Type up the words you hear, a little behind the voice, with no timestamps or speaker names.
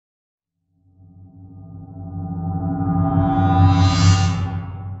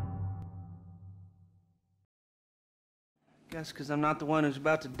That's because I'm not the one who's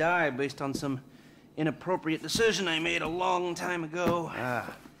about to die based on some inappropriate decision I made a long time ago.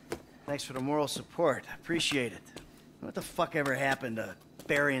 Ah, thanks for the moral support. I appreciate it. What the fuck ever happened to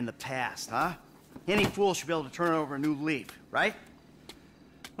burying the past, huh? Any fool should be able to turn over a new leaf, right?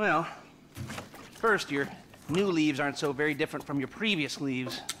 Well, first, your new leaves aren't so very different from your previous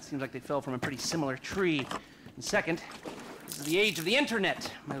leaves. It seems like they fell from a pretty similar tree. And second, this is the age of the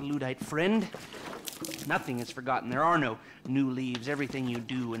internet, my Luddite friend. Nothing is forgotten. There are no new leaves. Everything you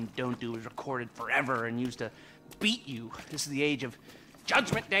do and don't do is recorded forever and used to beat you. This is the age of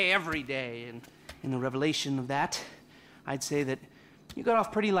Judgment Day every day. And in the revelation of that, I'd say that you got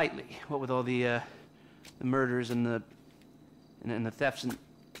off pretty lightly. What with all the murders and the thefts and...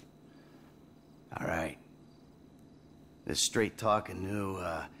 All right. This straight-talking new,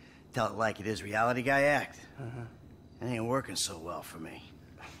 tell-it-like-it-is reality guy act. It ain't working so well for me.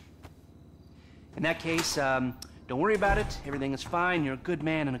 In that case, don't worry about it. Everything is fine. You're a good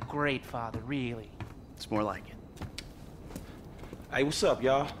man and a great father, really. It's more like it. Hey, what's up,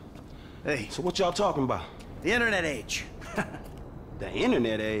 y'all? Hey. So what y'all talking about? The internet age. The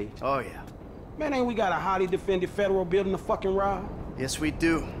internet age? Oh, yeah. Man, ain't we got a highly defended federal building to fucking rob? Yes, we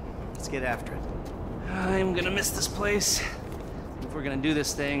do. Let's get after it. I'm gonna miss this place. If we're gonna do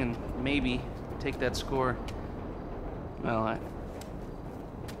this thing and maybe take that score, well, I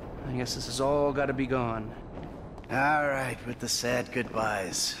guess this has all gotta be gone. All right, with the sad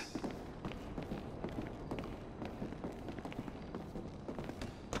goodbyes.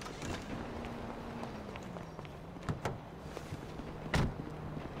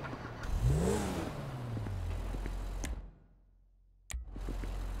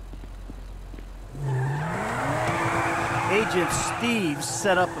 Agent Steve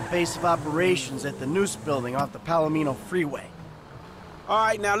set up a base of operations at the Noose building off the Palomino Freeway. All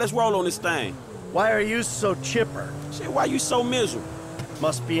right, now let's roll on this thing. Why are you so chipper? Shit, why you so miserable?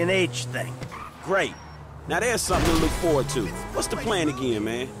 Must be an age thing. Great. Now there's something to look forward to. What's the plan again,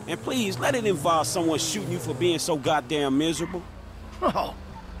 man? And please, let it involve someone shooting you for being so goddamn miserable. Oh,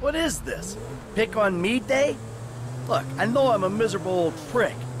 what is this? Pick on me day? Look, I know I'm a miserable old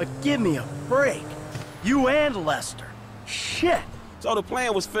prick, but give me a break. You and Lester. Shit. So the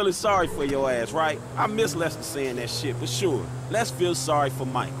plan was feeling sorry for your ass, right? I miss Lester saying that shit, for sure. Let's feel sorry for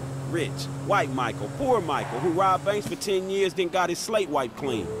Michael. Rich, white Michael, poor Michael, who robbed banks for 10 years, then got his slate wiped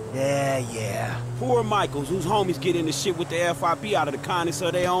clean. Yeah. Poor Michaels, whose homies get into shit with the FIB out of the kindness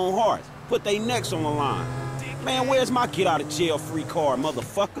of their own hearts. Put their necks on the line. Man, where's my get-out-of-jail-free card,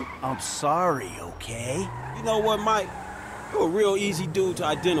 motherfucker? I'm sorry, okay? You know what, Mike? You're a real easy dude to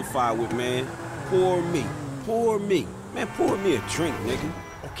identify with, man. Poor me. Poor me. Man, pour me a drink, nigga.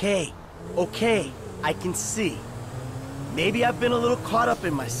 Okay, I can see. Maybe I've been a little caught up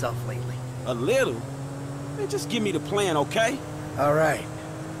in myself lately. A little? Man, just give me the plan, okay? All right,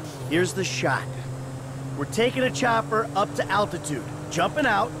 here's the shot. We're taking a chopper up to altitude, jumping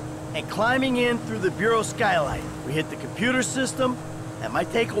out, and climbing in through the Bureau skylight. We hit the computer system. That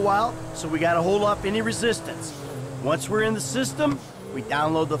might take a while, so we gotta hold off any resistance. Once we're in the system, we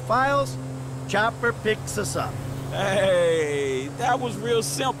download the files, chopper picks us up. Hey, that was real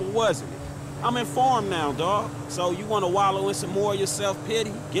simple, wasn't it? I'm informed now, dawg. So you want to wallow in some more of your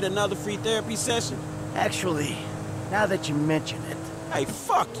self-pity? Get another free therapy session? Actually, now that you mention it... Hey,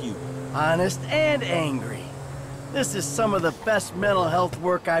 fuck you. Honest and angry. This is some of the best mental health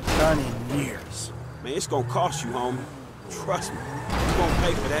work I've done in years. Man, it's gonna cost you, homie. Trust me. You gonna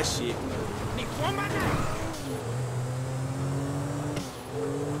pay for that shit.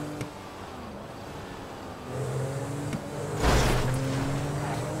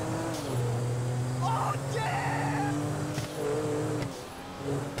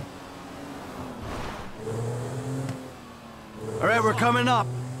 All right, we're coming up.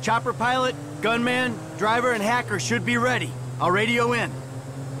 Chopper pilot, gunman, driver, and hacker should be ready. I'll radio in.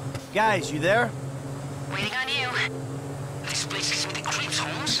 Guys, you there? Waiting on you. This place is with the creeps,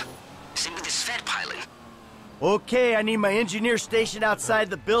 Holmes. Same with this Fed pilot. Okay, I need my engineer stationed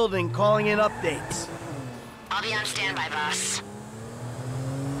outside the building calling in updates. I'll be on standby, boss.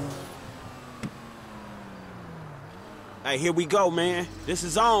 Hey, here we go, man. This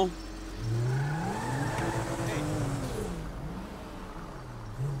is on.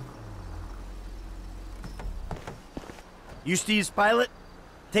 You Steve's pilot?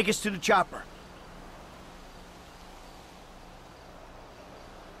 Take us to the chopper.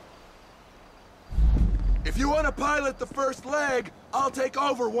 If you want to pilot the first leg, I'll take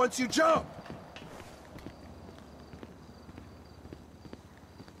over once you jump.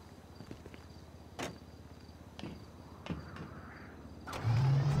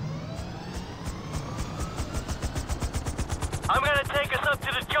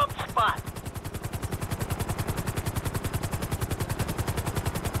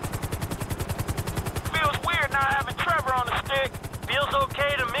 Colonel's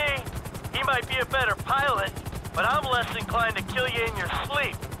okay to me. He might be a better pilot, but I'm less inclined to kill you in your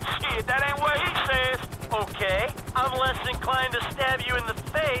sleep. Shit, that ain't what he says. Okay, I'm less inclined to stab you in the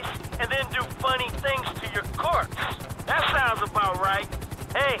face and then do funny things to your corpse. That sounds about right.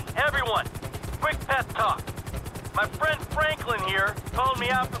 Hey, everyone, quick pep talk. My friend Franklin here called me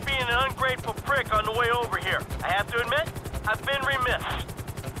out for being an ungrateful prick on the way over here. I have to admit, I've been remiss.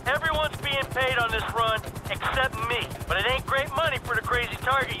 Everyone's being paid on this run except me. But it ain't great money for the crazy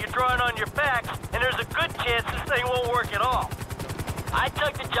target you're drawing on your backs, and there's a good chance this thing won't work at all. I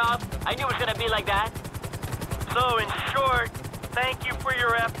took the job. I knew it was gonna be like that. So, in short, thank you for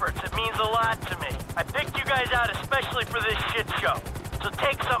your efforts. It means a lot to me. I picked you guys out especially for this shit show. So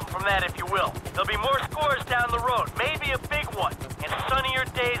take something from that if you will. There'll be more scores down the road, maybe a big one, and sunnier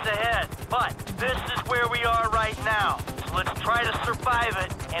days ahead. But this is where we are right now. So let's try to survive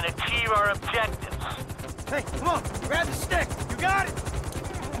it and achieve our objectives. Hey, come on, grab the stick. You got it.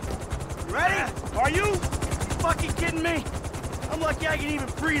 You ready? Are you? You fucking kidding me? I'm lucky I can even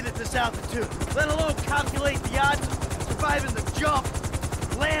breathe at this altitude, let alone calculate the odds of surviving the jump,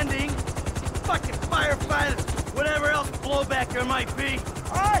 landing, fucking firefighting, whatever else blowback there might be.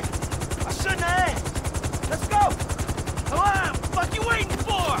 All right, I shouldn't have. Let's go. Come on, what you waiting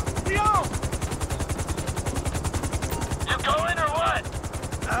for? Be on. You going or what?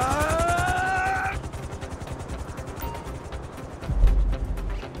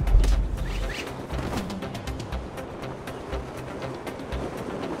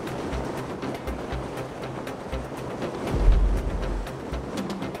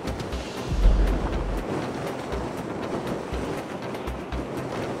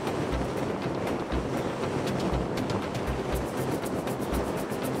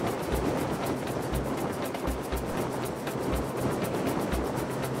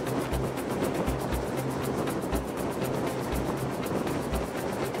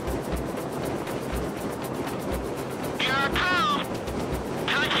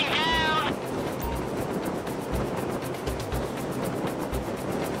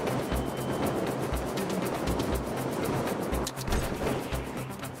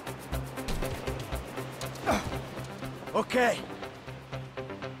 Okay.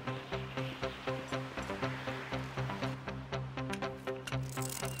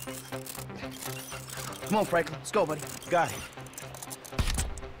 Come on, Franklin. Let's go, buddy. Got it.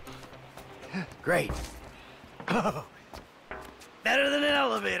 Great. Oh, better than an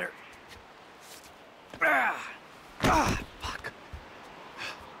elevator. Fuck.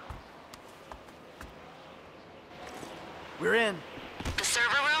 We're in. The server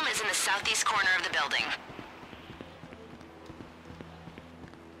room is in the southeast corner of the building.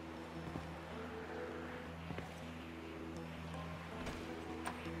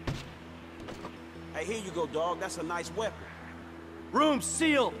 Hey, here you go, dog. That's a nice weapon. Room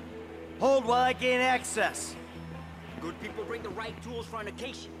sealed. Hold while I gain access. Good people bring the right tools for an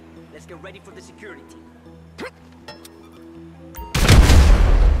occasion. Let's get ready for the security team.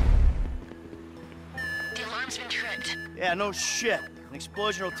 The alarm's been tripped. Yeah, no shit. An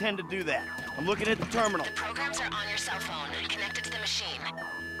explosion will tend to do that. I'm looking at the terminal. The programs are on your cell phone, connected to the machine.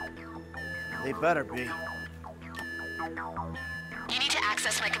 They better be. You need to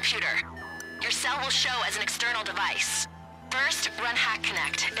access my computer. Your cell will show as an external device. First, run Hack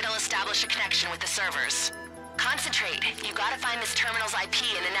Connect. It'll establish a connection with the servers. Concentrate. You gotta find this terminal's IP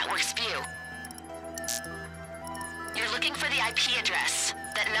in the network's view. You're looking for the IP address,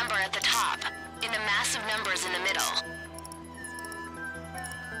 that number at the top, in the massive numbers in the middle.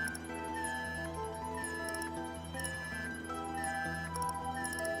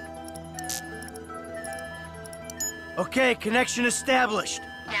 Okay, connection established.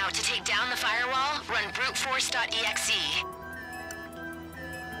 Now, to take down the firewall, run bruteforce.exe.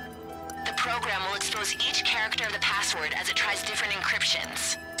 The program will expose each character of the password as it tries different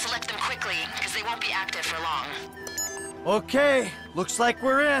encryptions. Select them quickly, because they won't be active for long. Okay, looks like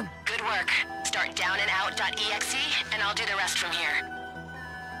we're in. Good work. Start downandout.exe, and I'll do the rest from here.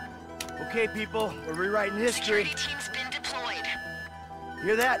 Okay, people, we're rewriting history. Security team's been deployed.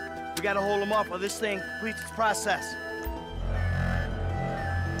 Hear that? We gotta hold them off while this thing completes its process.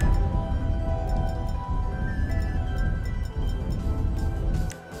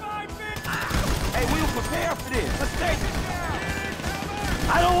 Hey, we were prepared for this. Let's take it.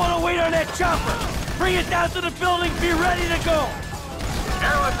 I don't want to wait on that chopper. Bring it down to the building. Be ready to go.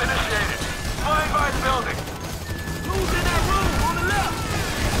 Airlift initiated. Flying by building. Who's in that room on the left?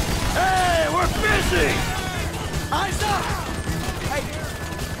 Hey, we're busy. Eyes up. Hey,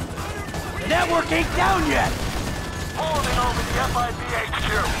 The network ain't down yet. Holding over the FIB HQ.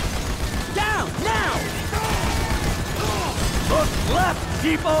 Down, now! Look left,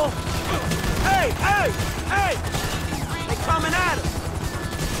 people! Hey, hey, hey! They coming at us!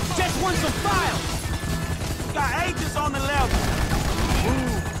 Just want some files! Got agents on the level!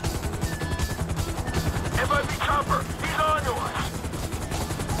 FIB chopper, he's on yours.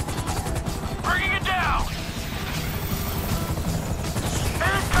 Bringing it down.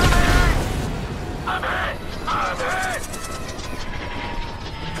 Incoming! I'm hit! I'm hit!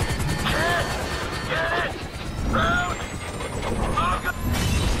 Hit! Get it! Round!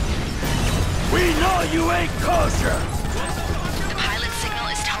 We know you ain't kosher! The pilot signal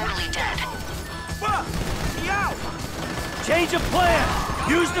is totally dead. Fuck! He out! Change of plan!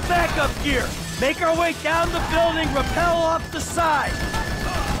 Use the backup gear! Make our way down the building, rappel off the side!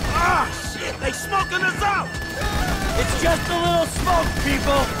 Ah, shit! They smoking us out! It's just a little smoke,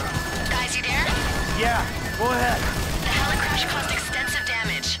 people! Guys, you there? Yeah, go ahead. The helicrash caused extensive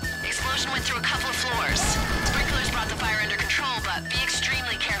damage. The explosion went through a couple of floors. Sprinklers brought the fire under control, but be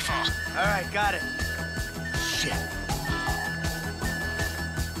extremely careful. All right, got it. Shit.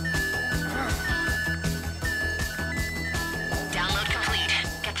 Download complete.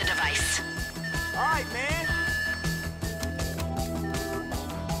 Get the device. All right, man.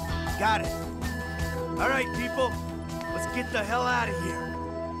 Got it. All right, people. Let's get the hell out of here.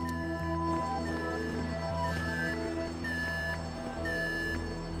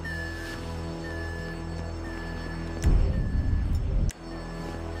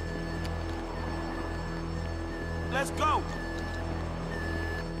 Let's go.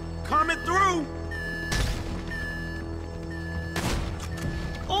 Coming through.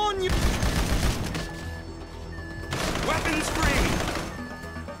 On you. Weapons free.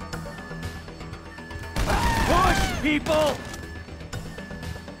 Push, people!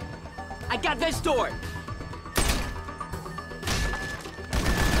 I got this door!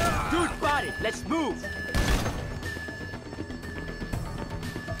 Dude spotted! Let's move!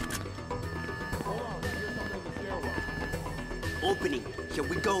 Opening. Here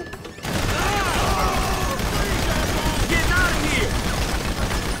we go. Getting out of here.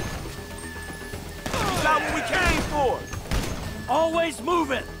 We got what we came for. Always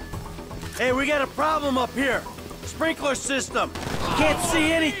moving! Hey, we got a problem up here. Sprinkler system. Can't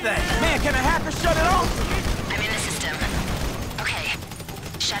see anything. Man, can a hacker shut it off? I'm in the system. Okay.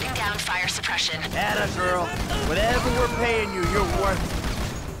 Shutting down fire suppression. Atta girl. Whatever we're paying you, you're worth it.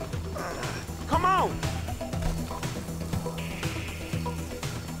 Come on.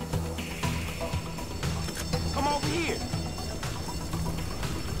 Come over here.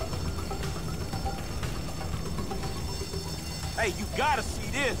 Hey, you gotta see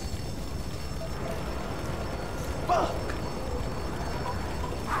this. Fuck!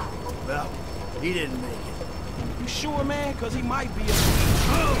 Well, he didn't make it. You sure, man? Cause he might be a...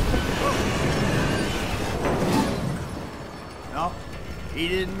 No, he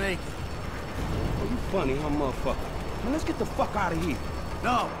didn't make it. Oh, you funny, huh, motherfucker? Man, let's get the fuck out of here.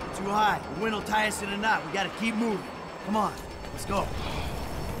 No, too high. The wind will tie us in a knot. We gotta keep moving. Come on, let's go.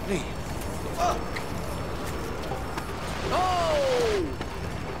 Man. Fuck! Oh!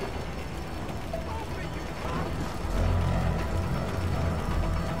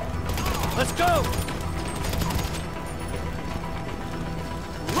 Let's go!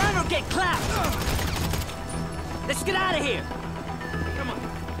 Run or get clapped! Let's get out of here! Come on.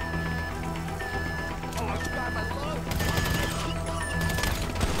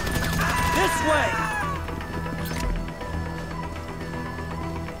 This way!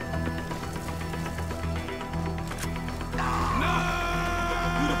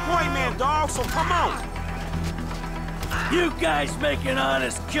 You the point man, dog, so come on. You guys make an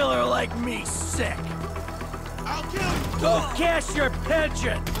honest killer like me sick. I'll kill you! Go cash your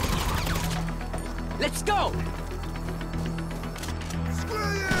pension! Let's go!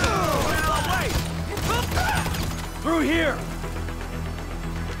 Screw you! Get out of the way. Through here!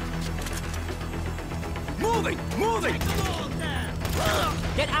 Moving! Moving!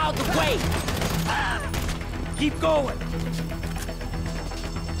 Get out of the way! Keep going!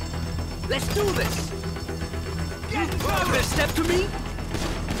 Let's do this! You gonna step to me?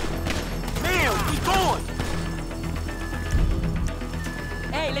 Man, keep going.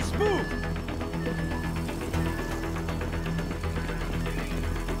 Hey, let's move!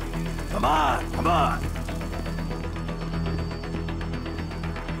 Come on, come on!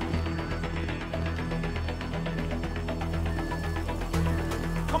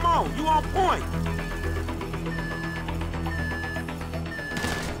 Come on, you on point.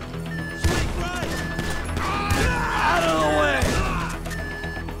 Out of the way!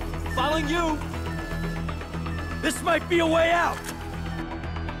 Following you! This might be a way out!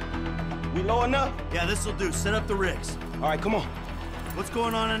 We low enough? Yeah, this'll do. Set up the rigs. All right, come on. What's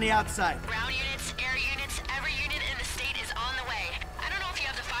going on the outside? Ground units, air units, every unit in the state is on the way. I don't know if you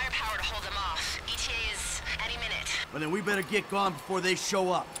have the firepower to hold them off. ETA is any minute. Well, then we better get gone before they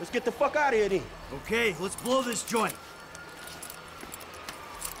show up. Let's get the fuck out of here then. Okay, let's blow this joint.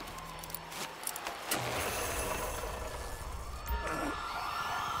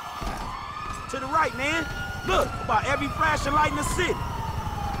 To the right, man. Look, about every flashing light in the city.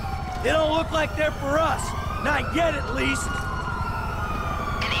 They don't look like they're for us. Not yet, at least. An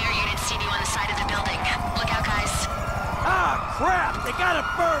air unit seen you on the side of the building. Look out, guys. Ah, crap! They got a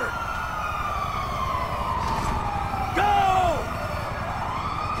bird! Go!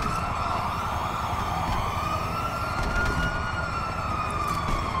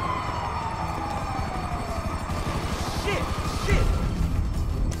 Shit!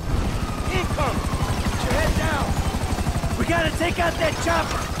 Incoming! Get your head down! We gotta take out that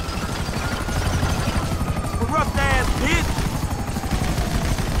chopper! Corrupt ass bitch!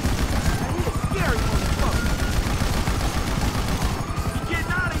 Hey, he a scary motherfucker. He's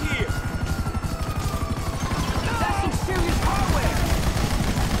getting out of here! That's some serious hardware!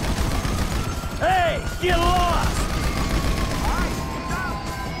 Hey, get lost! Alright, stop!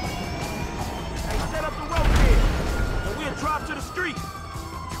 Hey, set up the rope there, and we'll drop to the street.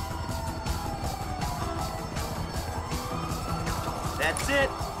 That's it.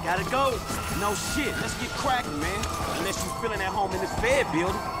 Gotta go. No shit, let's get cracking, man. Unless you feeling at home in this Fed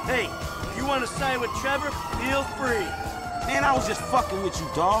building. Hey, if you want to side with Trevor, feel free. Man, I was just fucking with you,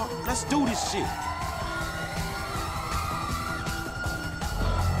 dawg. Let's do this shit.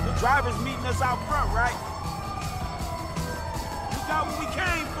 The driver's meeting us out front, right? We got what we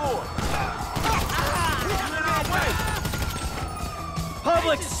came for. We're in our way.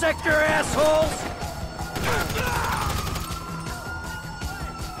 Public sector assholes!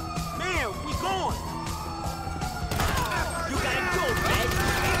 Man, we going. You gotta go, Red!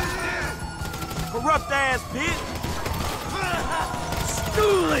 Corrupt ass bitch.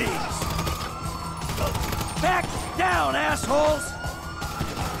 Stoolies! Back down, assholes!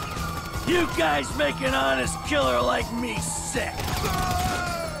 You guys make an honest killer like me sick.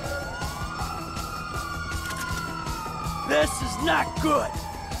 This is not good.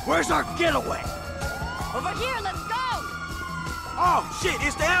 Where's our getaway? Over here, let's go! Oh, shit,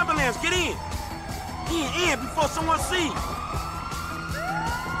 it's the ambulance. Get in. In before someone sees.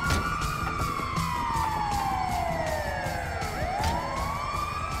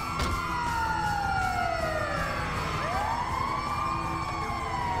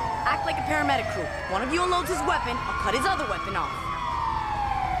 Act like a paramedic crew. One of you unloads his weapon, I'll cut his other weapon off.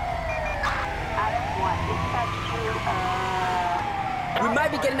 We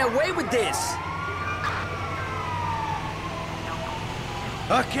might be getting away with this!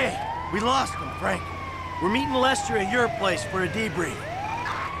 Okay, we lost them, Frank. We're meeting Lester at your place for a debrief.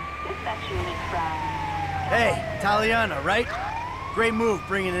 Hey, Taliana, right? Great move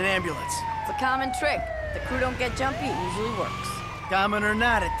bringing an ambulance. It's a common trick. If the crew don't get jumpy, it usually works. Common or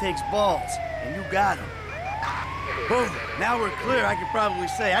not, it takes balls, and you got them. Boom, now we're clear. I could probably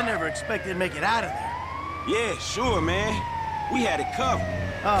say I never expected to make it out of there. Yeah, sure, man. We had it covered.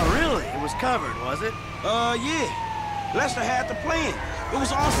 Oh, really? It was covered, was it? Yeah. Lester had the plan. It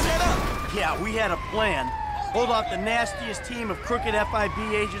was all set up. Yeah, we had a plan. Hold off the nastiest team of crooked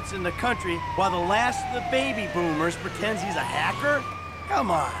FIB agents in the country while the last of the baby boomers pretends he's a hacker? Come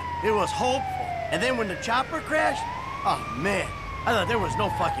on, it was hopeful. And then when the chopper crashed, oh man, I thought there was no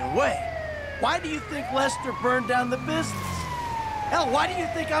fucking way. Why do you think Lester burned down the business? Hell, why do you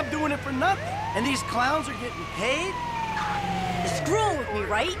think I'm doing it for nothing? And these clowns are getting paid? You're screwing with me,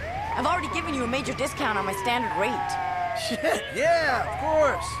 right? I've already given you a major discount on my standard rate. Shit, yeah, of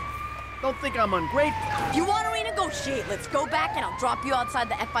course. Don't think I'm ungrateful. If you want to renegotiate, let's go back and I'll drop you outside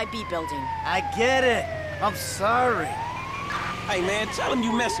the FIB building. I get it. I'm sorry. Hey, man, tell him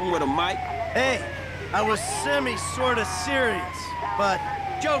you messing with him, Mike. Hey, I was semi-sorta serious, but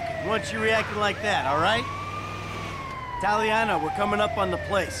joking once you reacted like that, all right? Taliana, we're coming up on the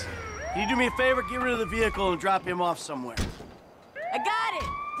place. Can you do me a favor? Get rid of the vehicle and drop him off somewhere. I got it!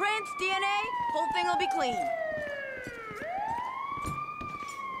 Prints, DNA, whole thing will be clean.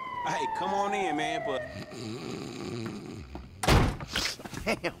 Hey, come on in, man, but...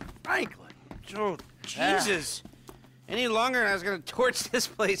 Damn, Franklin. Oh, Jesus. Any longer and I was gonna torch this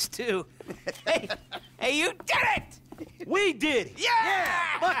place, too. Hey, you did it! We did it!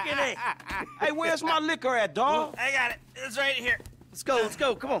 Yeah! Fucking A. Hey, where's my liquor at, dawg? I got it. It's right here. Let's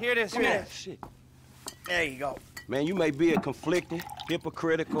go. Come on. Here it is. Here it is. Shit. There you go. Man, you may be a conflicting,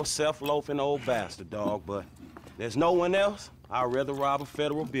 hypocritical, self-loafing old bastard, dog, but there's no one else I'd rather rob a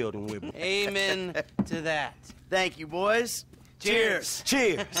federal building with me. Amen to that. Thank you, boys. Cheers.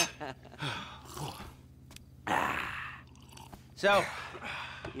 Cheers. So,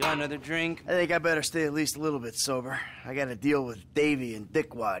 you want another drink? I think I better stay at least a little bit sober. I gotta deal with Davey and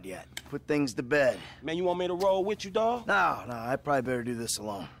Dickwad yet. Put things to bed. Man, you want me to roll with you, dawg? No, I probably better do this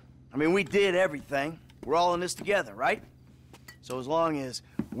alone. I mean, we did everything. We're all in this together, right? So as long as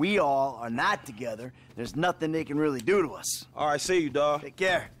we all are not together, there's nothing they can really do to us. All right, see you, dawg. Take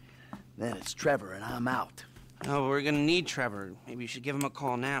care. Then it's Trevor and I'm out. Oh, we're gonna need Trevor. Maybe you should give him a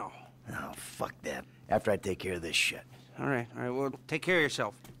call now. Oh, fuck that. After I take care of this shit. All right, well, take care of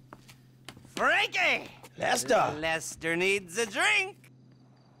yourself. Frankie! Lester! Lester needs a drink.